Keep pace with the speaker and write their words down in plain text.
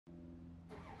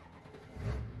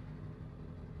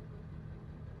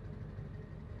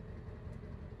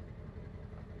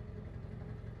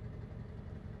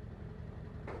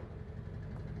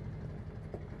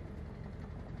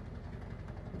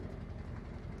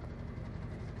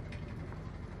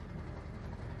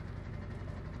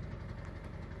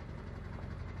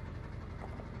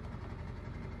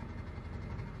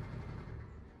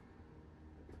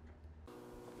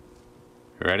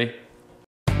Ready?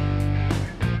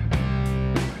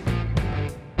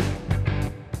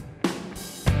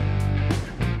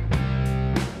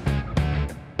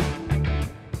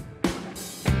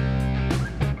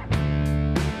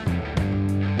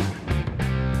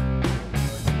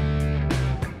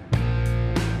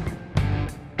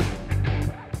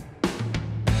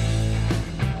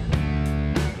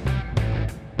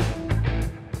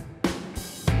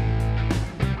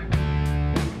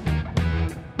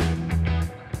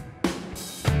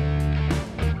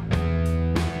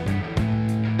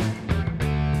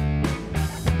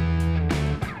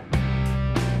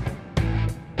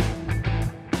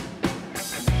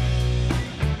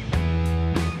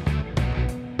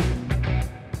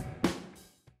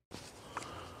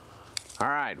 All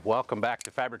right, welcome back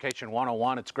to Fabrication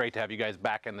 101. It's great to have you guys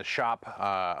back in the shop,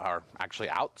 or actually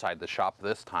outside the shop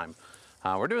this time.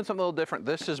 We're doing something a little different.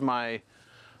 This is my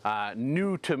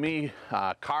new to me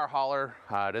car hauler.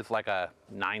 It is like a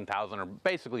 9,000 or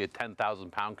basically a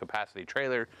 10,000 pound capacity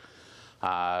trailer,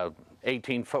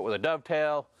 18 foot with a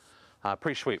dovetail.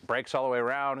 Pretty sweet, brakes all the way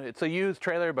around. It's a used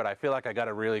trailer, but I feel like I got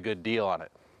a really good deal on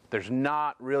it. There's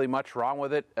not really much wrong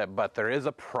with it, but there is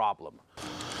a problem.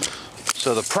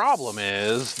 So the problem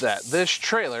is that this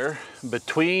trailer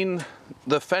between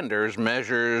the fenders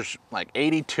measures like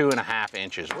 82.5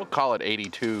 inches. We'll call it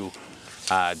 82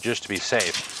 just to be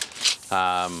safe.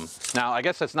 Now, I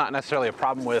guess that's not necessarily a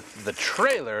problem with the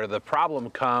trailer. The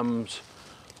problem comes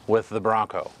with the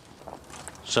Bronco.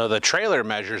 So the trailer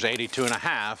measures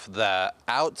 82.5. The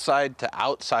outside to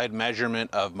outside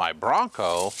measurement of my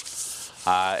Bronco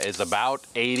is about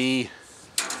 87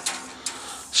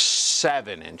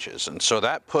 inches, and so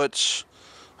that puts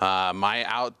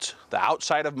the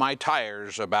outside of my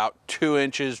tires about 2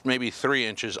 inches, maybe 3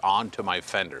 inches onto my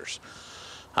fenders.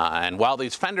 And while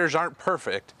these fenders aren't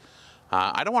perfect,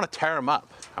 I don't want to tear them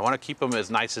up. I want to keep them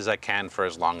as nice as I can for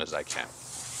as long as I can.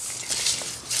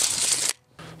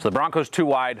 So the Bronco's too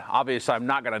wide. Obviously, I'm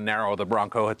not going to narrow the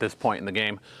Bronco at this point in the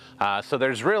game. So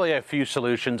there's really a few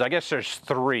solutions. I guess there's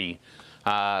three.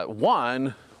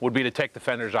 One would be to take the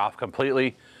fenders off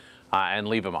completely and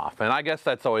leave them off. And I guess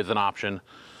that's always an option.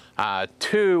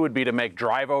 Two would be to make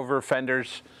drive-over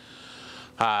fenders.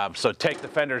 So take the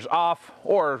fenders off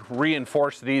or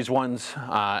reinforce these ones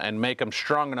and make them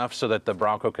strong enough so that the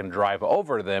Bronco can drive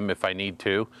over them if I need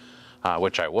to,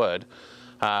 which I would.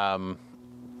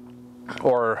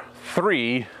 Or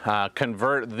three,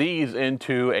 convert these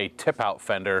into a tip-out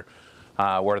fender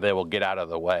where they will get out of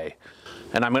the way.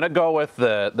 And I'm going to go with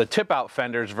the tip-out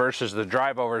fenders versus the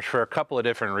drive-overs for a couple of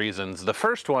different reasons. The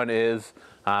first one is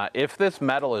if this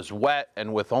metal is wet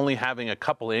and with only having a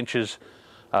couple inches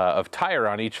of tire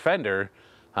on each fender,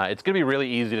 it's going to be really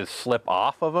easy to slip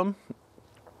off of them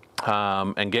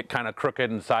and get kind of crooked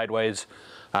and sideways.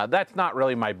 That's not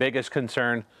really my biggest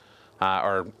concern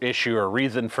or issue or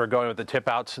reason for going with the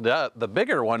tip-outs. The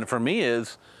bigger one for me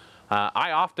is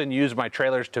I often use my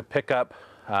trailers to pick up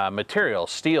material,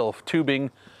 steel,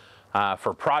 tubing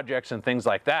for projects and things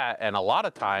like that, and a lot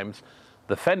of times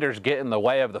the fenders get in the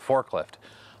way of the forklift.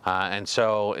 And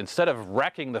so instead of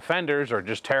wrecking the fenders or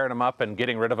just tearing them up and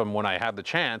getting rid of them when I have the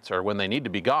chance or when they need to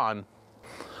be gone,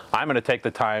 I'm going to take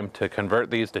the time to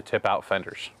convert these to tip-out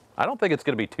fenders. I don't think it's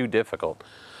going to be too difficult.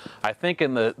 I think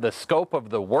in the scope of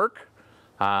the work,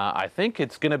 I think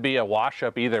it's going to be a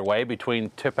wash-up either way between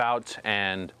tip-outs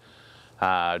and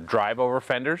drive-over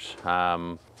fenders.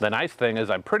 The nice thing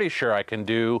is I'm pretty sure I can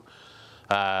do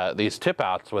these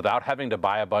tip-outs without having to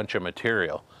buy a bunch of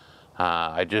material.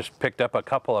 I just picked up a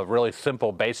couple of really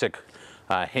simple basic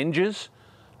hinges,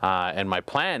 and my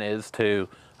plan is to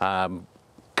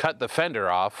cut the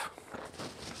fender off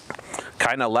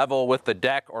kind of level with the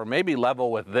deck or maybe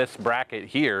level with this bracket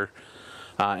here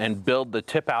and build the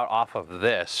tip out off of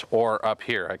this or up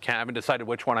here. I haven't decided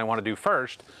which one I want to do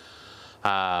first.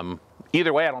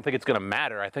 Either way, I don't think it's going to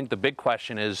matter. I think the big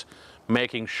question is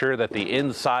making sure that the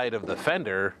inside of the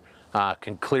fender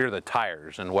can clear the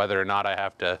tires and whether or not I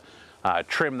have to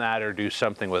trim that or do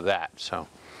something with that. So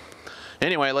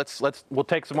anyway, we'll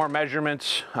take some more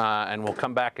measurements and we'll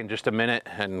come back in just a minute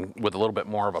and with a little bit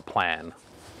more of a plan.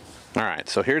 All right,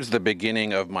 so here's the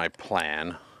beginning of my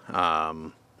plan.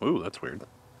 Ooh, that's weird.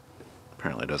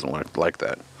 Apparently it doesn't look like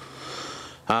that.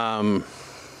 I'm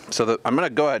going to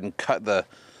go ahead and cut the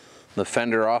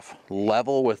fender off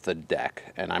level with the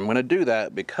deck. And I'm going to do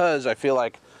that because I feel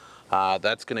like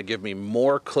that's going to give me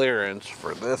more clearance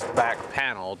for this back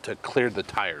panel to clear the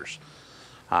tires.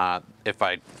 If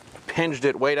I hinged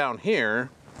it way down here,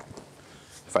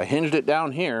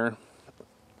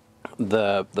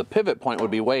 the pivot point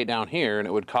would be way down here and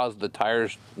it would cause the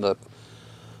tires, the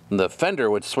the fender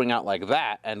would swing out like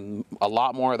that, and a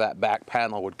lot more of that back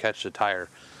panel would catch the tire.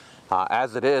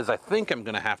 As it is, I think I'm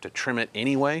gonna have to trim it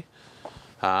anyway,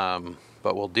 but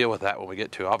we'll deal with that when we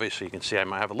get to it. Obviously, you can see I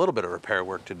might have a little bit of repair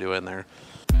work to do in there.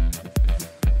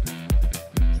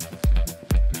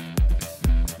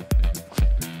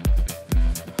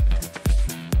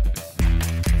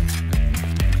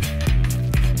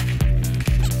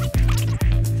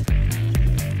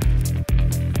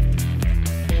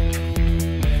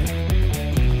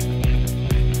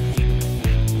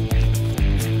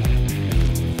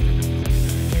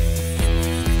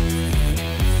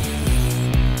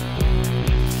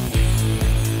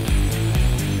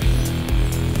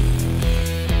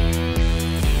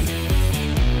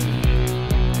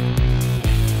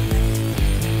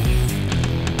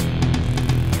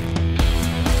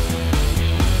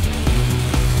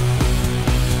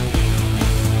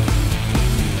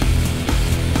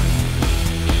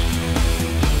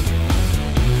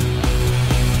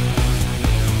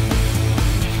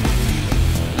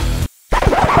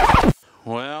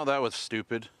 Well, that was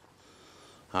stupid.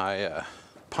 I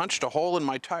punched a hole in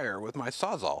my tire with my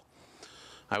Sawzall.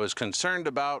 I was concerned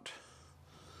about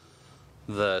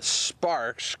the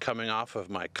sparks coming off of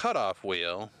my cutoff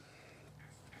wheel,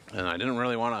 and I didn't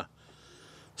really want to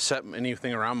set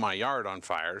anything around my yard on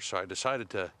fire, so I decided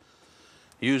to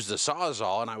use the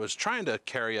Sawzall, and I was trying to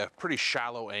carry a pretty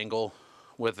shallow angle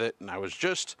with it, and I was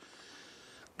just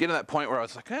getting to that point where I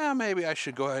was like, maybe I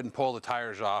should go ahead and pull the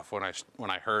tires off when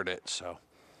I heard it. So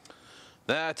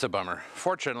that's a bummer.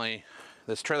 Fortunately,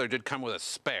 this trailer did come with a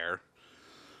spare,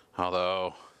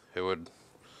 although I would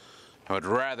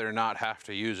rather not have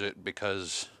to use it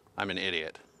because I'm an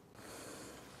idiot.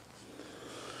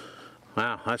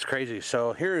 Wow, that's crazy.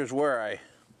 So here's where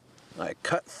I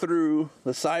cut through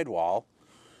the sidewall,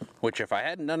 which if I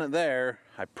hadn't done it there,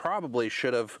 I probably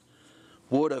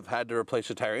would have had to replace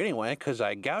the tire anyway, because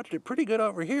I gouged it pretty good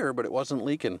over here, but it wasn't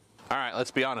leaking. All right, let's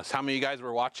be honest. How many of you guys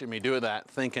were watching me do that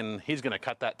thinking he's gonna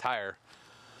cut that tire?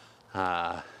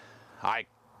 I'm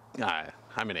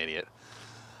an idiot.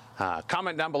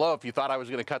 Comment down below if you thought I was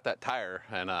gonna cut that tire,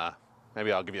 and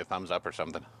maybe I'll give you a thumbs up or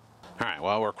something. All right,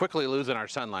 well, we're quickly losing our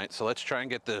sunlight, so let's try and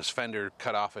get this fender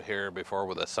cut off of here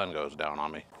before the sun goes down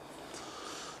on me.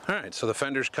 All right, so the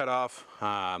fender's cut off.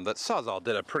 That Sawzall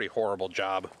did a pretty horrible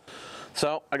job.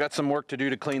 So I got some work to do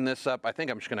to clean this up. I think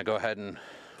I'm just gonna go ahead and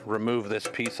remove this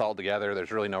piece altogether.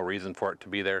 There's really no reason for it to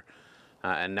be there.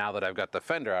 And now that I've got the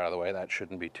fender out of the way, that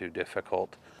shouldn't be too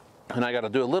difficult. And I gotta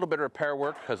do a little bit of repair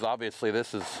work, because obviously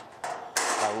this is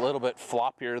a little bit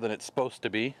floppier than it's supposed to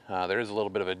be. There is a little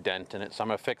bit of a dent in it, so I'm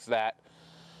gonna fix that,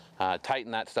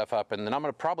 tighten that stuff up, and then I'm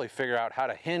gonna probably figure out how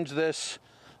to hinge this.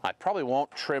 I probably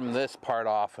won't trim this part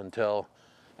off until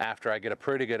after I get a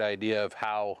pretty good idea of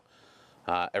how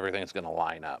everything's gonna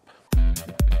line up.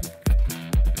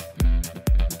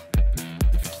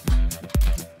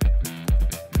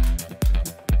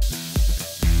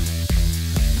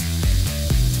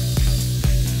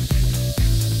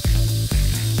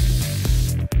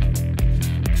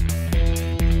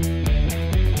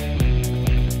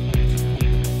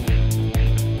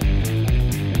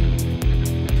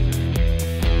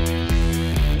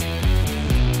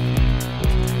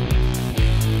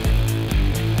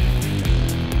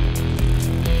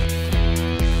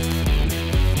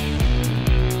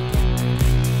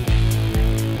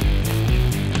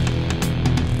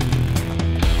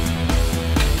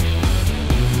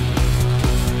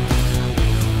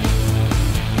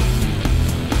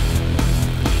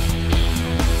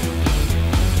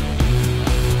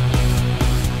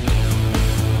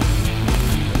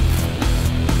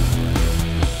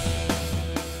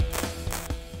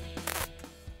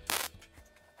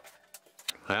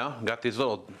 Well, got these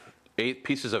little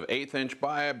pieces of 1/8 inch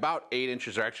by about 8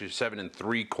 inches, or actually 7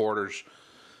 3/4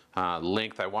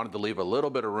 length. I wanted to leave a little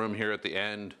bit of room here at the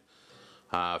end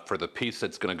for the piece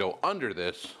that's going to go under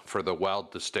this for the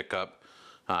weld to stick up.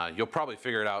 You'll probably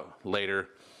figure it out later.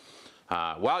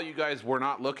 While you guys were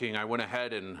not looking, I went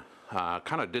ahead and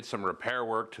kind of did some repair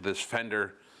work to this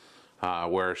fender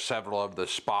where several of the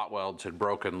spot welds had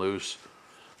broken loose,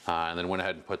 and then went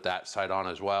ahead and put that side on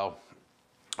as well.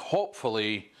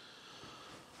 Hopefully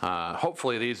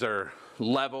these are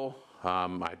level.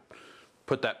 I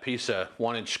put that piece of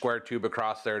 1-inch square tube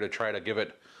across there to try to give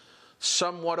it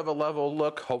somewhat of a level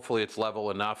look. Hopefully it's level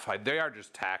enough. They are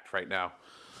just tacked right now,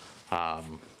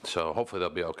 so hopefully they'll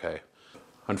be okay.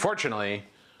 Unfortunately,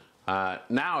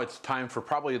 now it's time for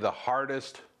probably the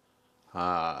hardest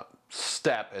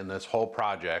step in this whole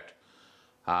project,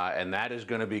 and that is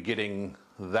going to be getting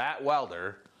that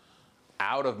welder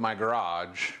out of my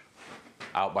garage,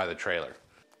 out by the trailer.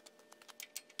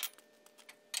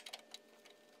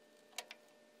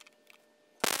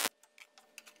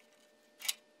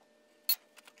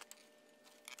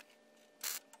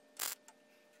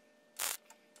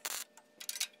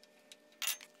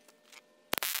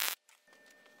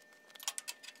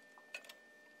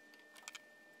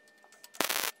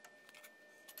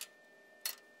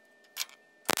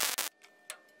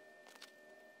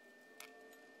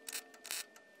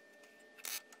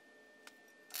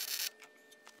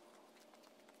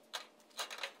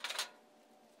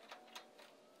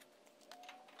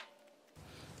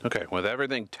 Okay, with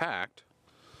everything tacked,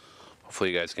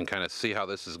 hopefully you guys can kind of see how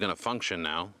this is going to function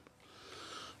now.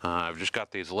 I've just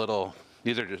got these little,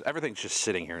 everything's just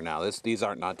sitting here now. These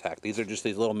aren't not tacked. These are just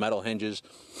these little metal hinges.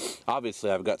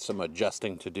 Obviously I've got some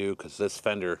adjusting to do because this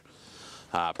fender,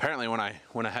 apparently when I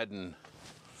went ahead and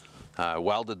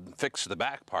fixed the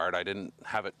back part, I didn't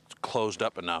have it closed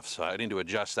up enough, so I need to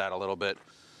adjust that a little bit.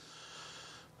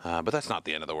 But that's not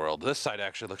the end of the world. This side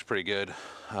actually looks pretty good.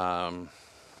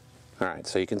 Alright,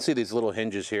 so you can see these little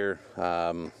hinges here.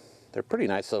 They're pretty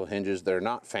nice little hinges. They're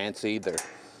not fancy.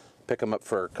 Pick them up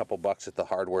for a couple bucks at the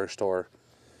hardware store.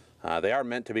 They are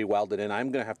meant to be welded in.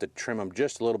 I'm going to have to trim them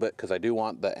just a little bit because I do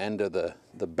want the end of the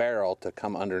barrel to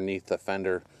come underneath the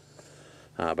fender.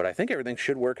 But I think everything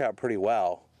should work out pretty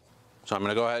well. So I'm going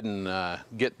to go ahead and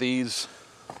get these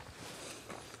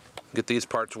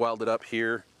parts welded up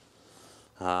here.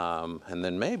 And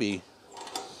then maybe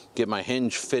get my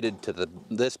hinge fitted to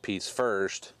this piece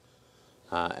first,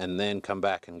 and then come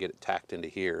back and get it tacked into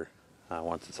here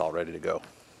once it's all ready to go.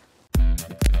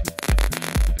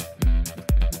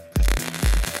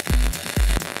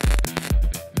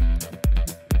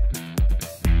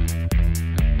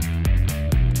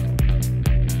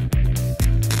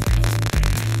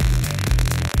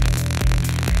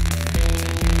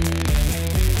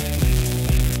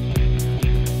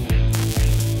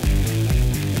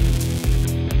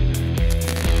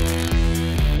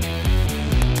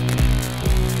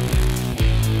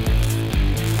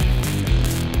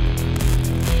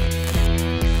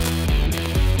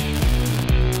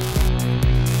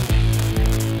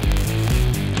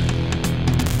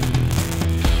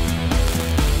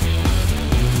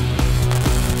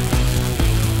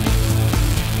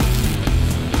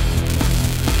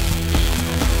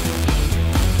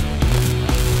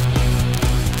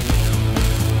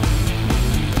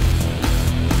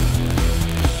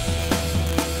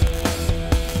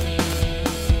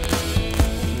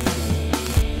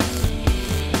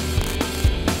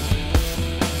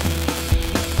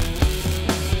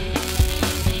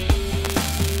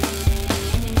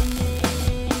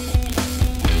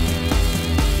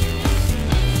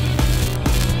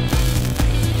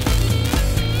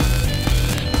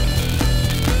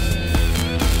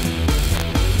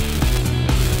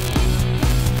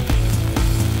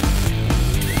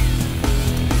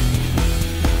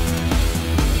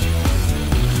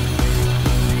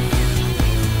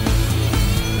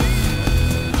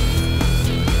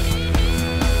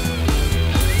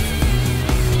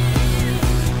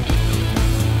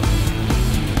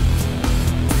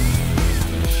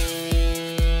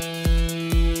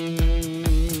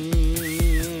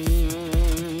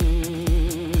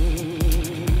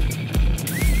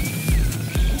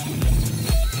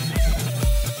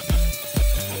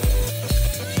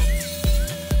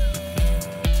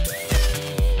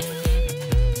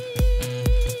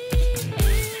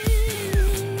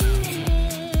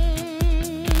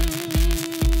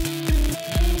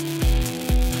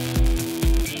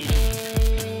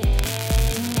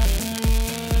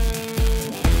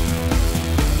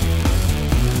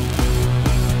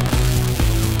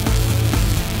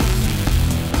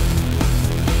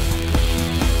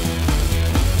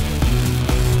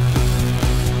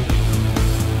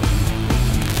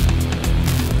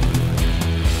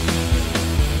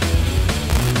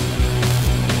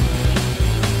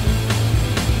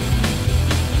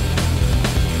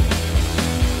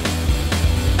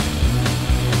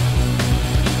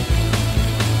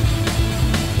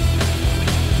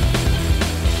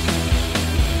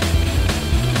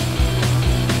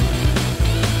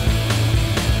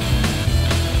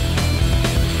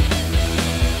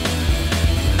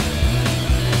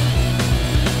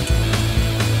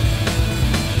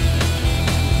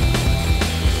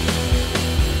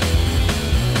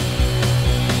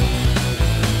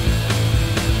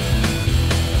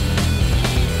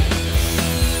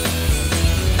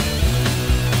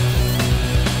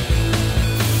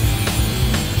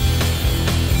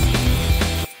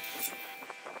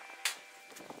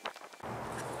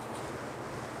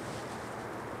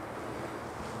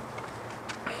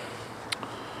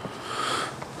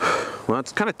 Well,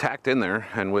 it's kind of tacked in there,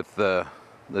 and with the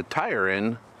tire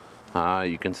in,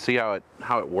 you can see how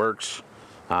it works.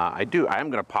 I am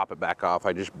going to pop it back off.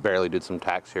 I just barely did some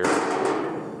tacks here.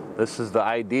 This is the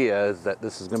idea, is that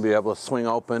this is going to be able to swing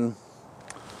open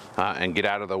and get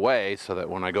out of the way, so that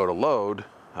when I go to load,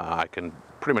 I can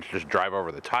pretty much just drive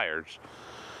over the tires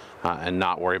and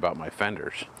not worry about my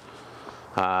fenders.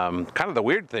 Kind of the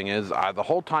weird thing is, the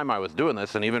whole time I was doing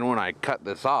this, and even when I cut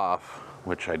this off,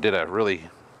 which I did a really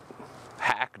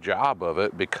hack job of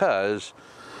it, because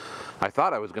I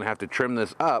thought I was going to have to trim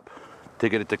this up to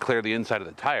get it to clear the inside of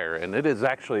the tire, and it is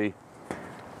actually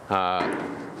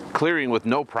clearing with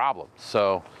no problem.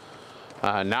 So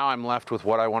now I'm left with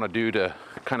what I want to do to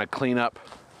kind of clean up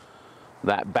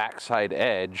that backside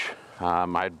edge.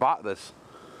 I bought this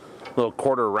little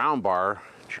quarter round bar,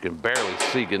 which you can barely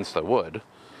see against the wood,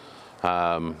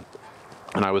 and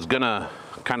I was gonna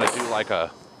kind of do like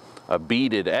a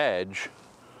beaded edge,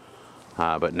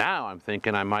 but now I'm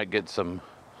thinking I might get some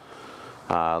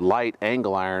light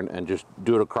angle iron and just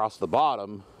do it across the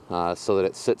bottom so that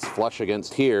it sits flush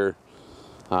against here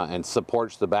and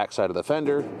supports the backside of the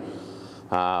fender,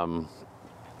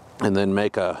 and then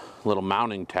make a little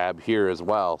mounting tab here as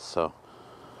well. So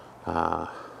I'm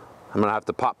gonna have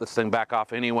to pop this thing back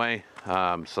off anyway,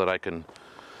 so that I can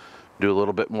do a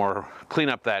little bit more, clean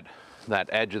up that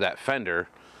edge of that fender,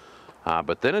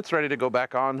 but then it's ready to go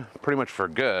back on pretty much for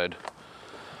good.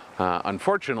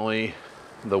 Unfortunately,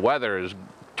 the weather is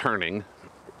turning,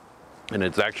 and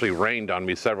it's actually rained on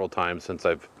me several times since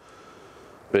I've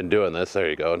been doing this. There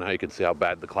you go. Now you can see how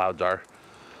bad the clouds are.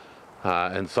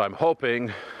 And so I'm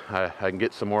hoping I can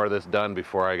get some more of this done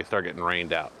before I start getting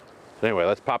rained out. So anyway,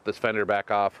 let's pop this fender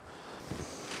back off.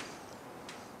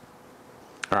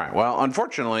 All right, well,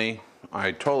 unfortunately,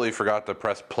 I totally forgot to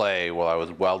press play while I was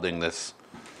welding this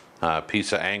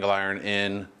piece of angle iron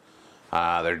in.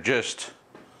 They're just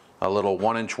a little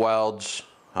 1-inch welds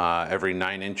every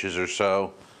 9 inches or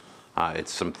so.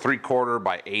 It's some 3/4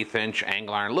 by 1/8 inch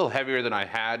angle iron, a little heavier than I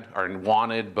had or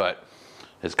wanted, but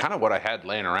it's kind of what I had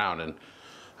laying around. And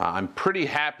I'm pretty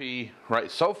happy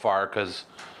right so far, because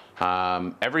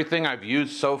everything I've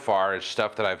used so far is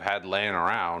stuff that I've had laying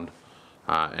around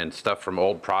and stuff from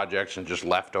old projects and just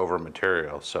leftover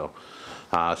material. So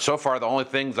so far the only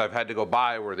things I've had to go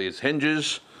buy were these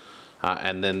hinges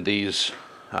and then these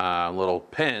little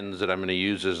pins that I'm going to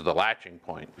use as the latching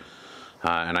point.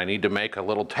 And I need to make a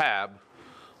little tab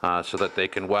so that they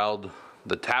can weld,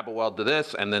 the tab will weld to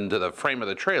this and then to the frame of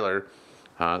the trailer.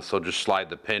 So just slide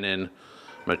the pin in.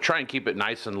 I'm going to try and keep it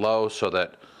nice and low so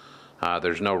that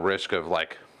there's no risk of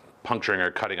like puncturing or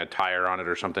cutting a tire on it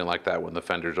or something like that when the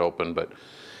fender's open. But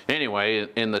anyway,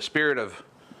 in the spirit of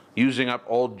using up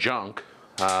old junk,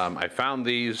 I found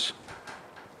this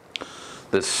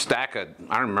stack of,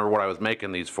 I don't remember what I was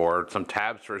making these for, some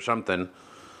tabs for something,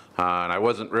 and I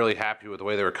wasn't really happy with the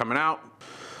way they were coming out.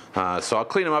 So I'll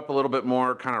clean them up a little bit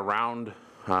more, kind of round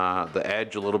the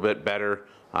edge a little bit better.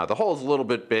 The hole's a little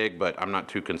bit big, but I'm not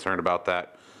too concerned about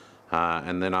that.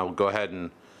 And then I'll go ahead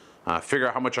and figure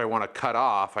out how much I want to cut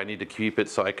off. I need to keep it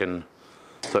so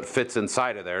so it fits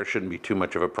inside of there. It shouldn't be too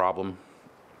much of a problem.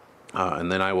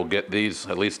 And then I will get these,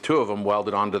 at least 2 of them,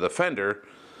 welded onto the fender.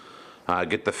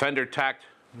 Get the fender tacked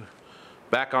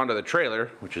back onto the trailer,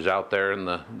 which is out there in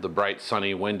the bright,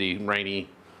 sunny, windy, rainy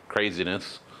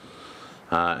craziness.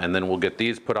 And then we'll get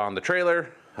these put on the trailer,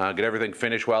 get everything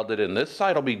finished welded, and this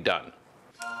side will be done.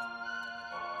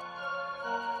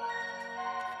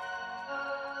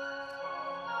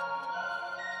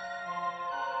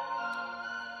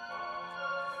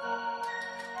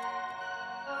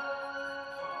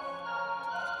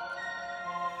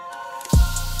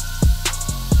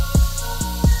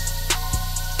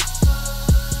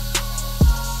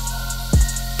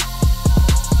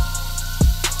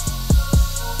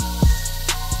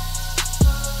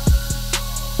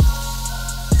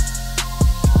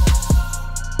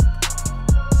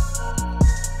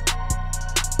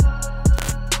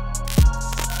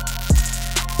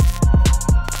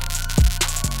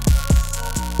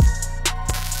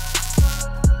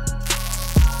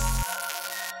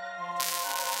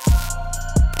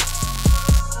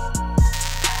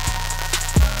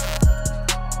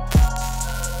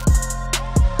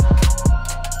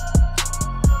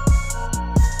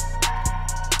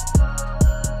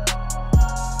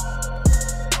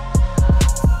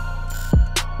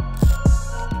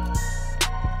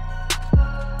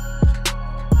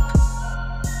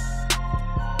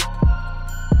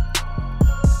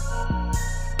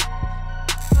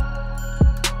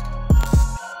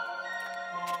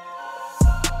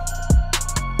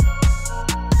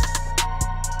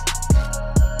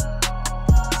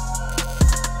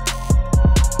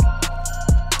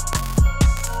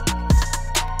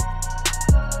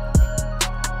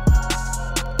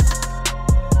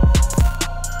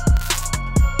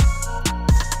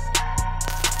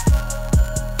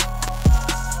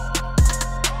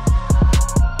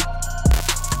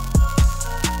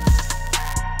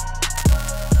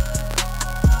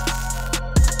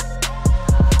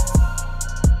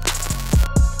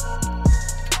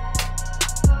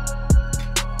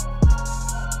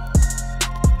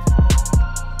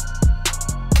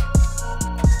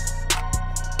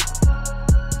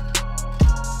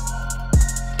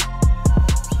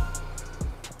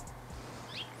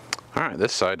 All right,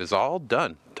 this side is all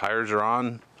done. Tires are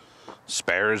on,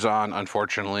 spares on,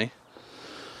 unfortunately.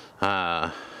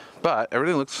 But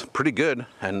everything looks pretty good,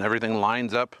 and everything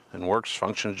lines up and works,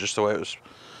 functions just the way it was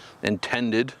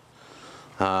intended.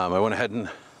 I went ahead and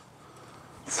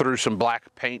threw some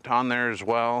black paint on there as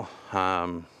well.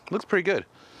 Looks pretty good.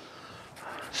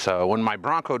 So when my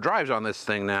Bronco drives on this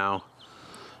thing now,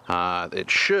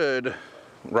 it should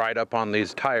ride up on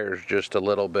these tires just a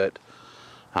little bit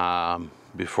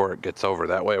before it gets over.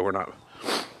 That way we're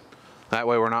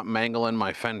not mangling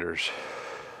my fenders.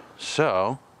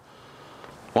 So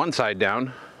one side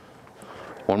down,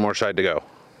 one more side to go.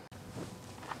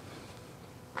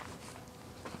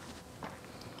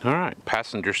 All right,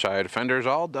 passenger side fenders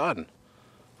all done.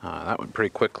 That went pretty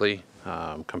quickly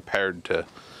compared to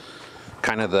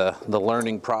kind of the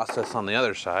learning process on the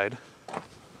other side.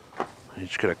 I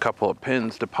just get a couple of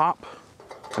pins to pop.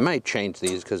 I may change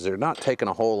these because they're not taking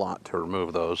a whole lot to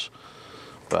remove those,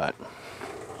 but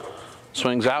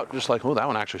swings out just like, oh, that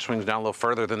one actually swings down a little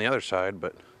further than the other side,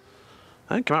 but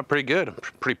I think it came out pretty good. I'm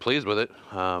pretty pleased with it.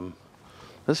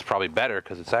 This is probably better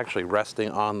because it's actually resting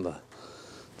on the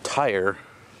tire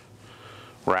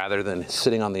rather than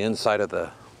sitting on the inside of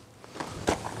the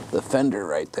fender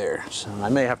right there. So I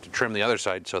may have to trim the other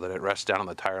side so that it rests down on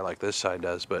the tire like this side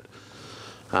does, but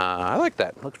I like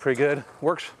that. Looks pretty good.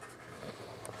 Works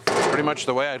pretty much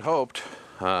the way I'd hoped.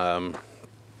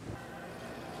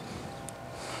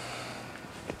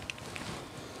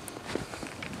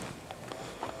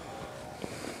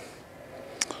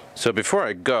 So before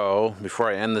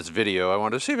I end this video, I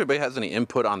wanted to see if anybody has any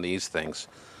input on these things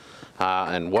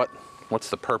and what's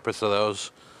the purpose of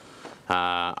those.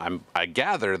 I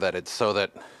gather that it's so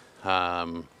that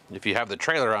if you have the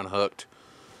trailer unhooked,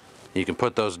 you can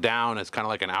put those down as kind of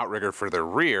like an outrigger for the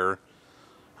rear,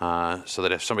 so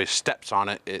that if somebody steps on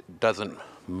it, it doesn't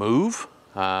move.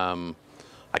 I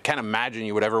can't imagine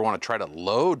you would ever want to try to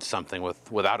load something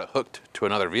without it hooked to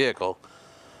another vehicle.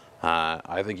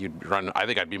 I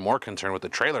think I'd be more concerned with the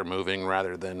trailer moving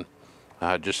rather than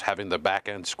just having the back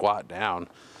end squat down.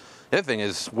 The other thing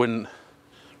is,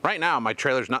 right now my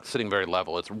trailer's not sitting very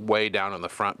level. It's way down in the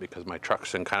front because my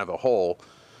truck's in kind of a hole.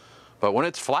 But when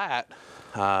it's flat,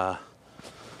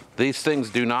 these things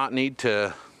don't need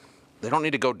to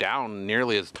go down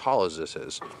nearly as tall as this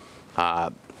is.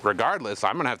 Regardless,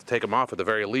 I'm gonna have to take them off at the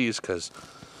very least because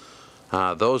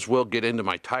those will get into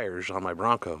my tires on my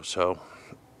Bronco. So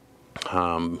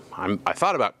I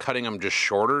thought about cutting them just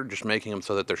shorter, just making them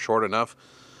so that they're short enough.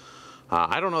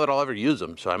 I don't know that I'll ever use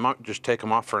them, so I might just take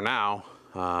them off for now.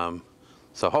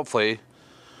 So hopefully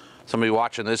somebody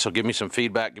watching this will give me some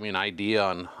feedback, give me an idea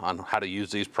on how to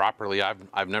use these properly.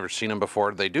 I've never seen them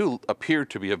before. They do appear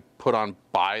to be put on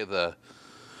by the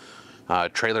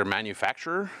trailer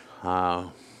manufacturer.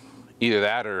 Either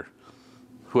that or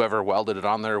whoever welded it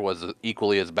on there was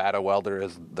equally as bad a welder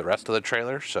as the rest of the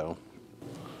trailer. So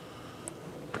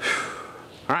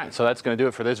all right, so that's going to do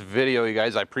it for this video, you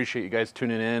guys. I appreciate you guys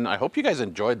tuning in. I hope you guys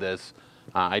enjoyed this.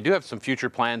 I do have some future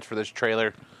plans for this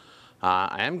trailer.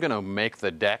 I am going to make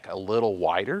the deck a little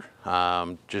wider,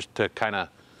 just to kind of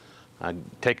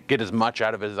get as much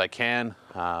out of it as I can.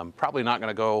 Probably not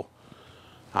going to go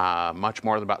much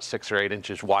more than about 6 or 8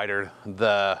 inches wider.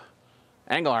 The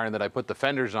angle iron that I put the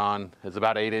fenders on is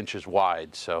about 8 inches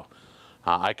wide, so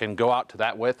I can go out to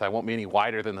that width. I won't be any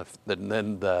wider than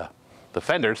the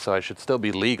fenders, so I should still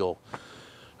be legal.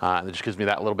 It just gives me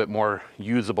that little bit more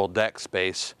usable deck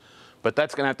space. But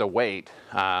that's gonna have to wait.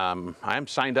 I'm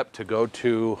signed up to go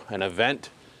to an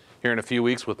event here in a few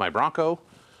weeks with my Bronco,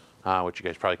 which you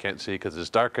guys probably can't see because it's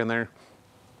dark in there.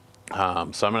 So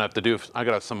I'm gonna have to I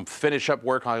got some finish up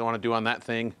work I wanna do on that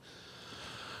thing.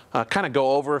 Kind of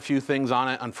go over a few things on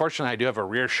it. Unfortunately, I do have a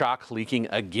rear shock leaking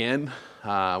again,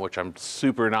 which I'm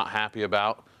super not happy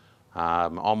about.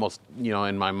 Almost,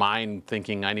 in my mind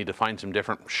thinking I need to find some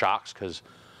different shocks because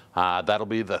that'll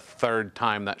be the 3rd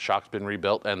time that shock's been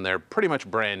rebuilt and they're pretty much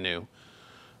brand new.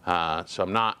 So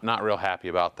I'm not real happy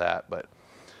about that, but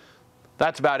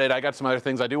that's about it. I got some other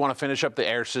things. I do want to finish up the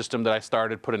air system that I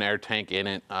started, put an air tank in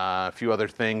it, a few other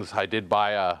things. I did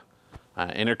buy an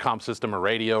intercom system, a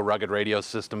rugged radio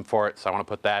system for it, so I want to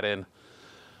put that in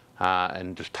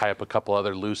and just tie up a couple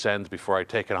other loose ends before I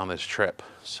take it on this trip.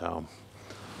 So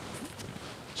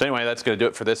anyway, that's going to do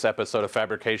it for this episode of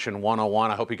Fabrication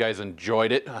 101. I hope you guys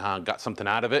enjoyed it, got something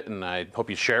out of it, and I hope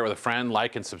you share it with a friend,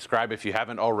 like and subscribe if you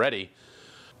haven't already.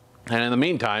 And in the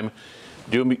meantime,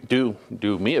 do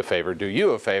me a favor, do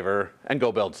you a favor, and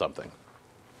go build something.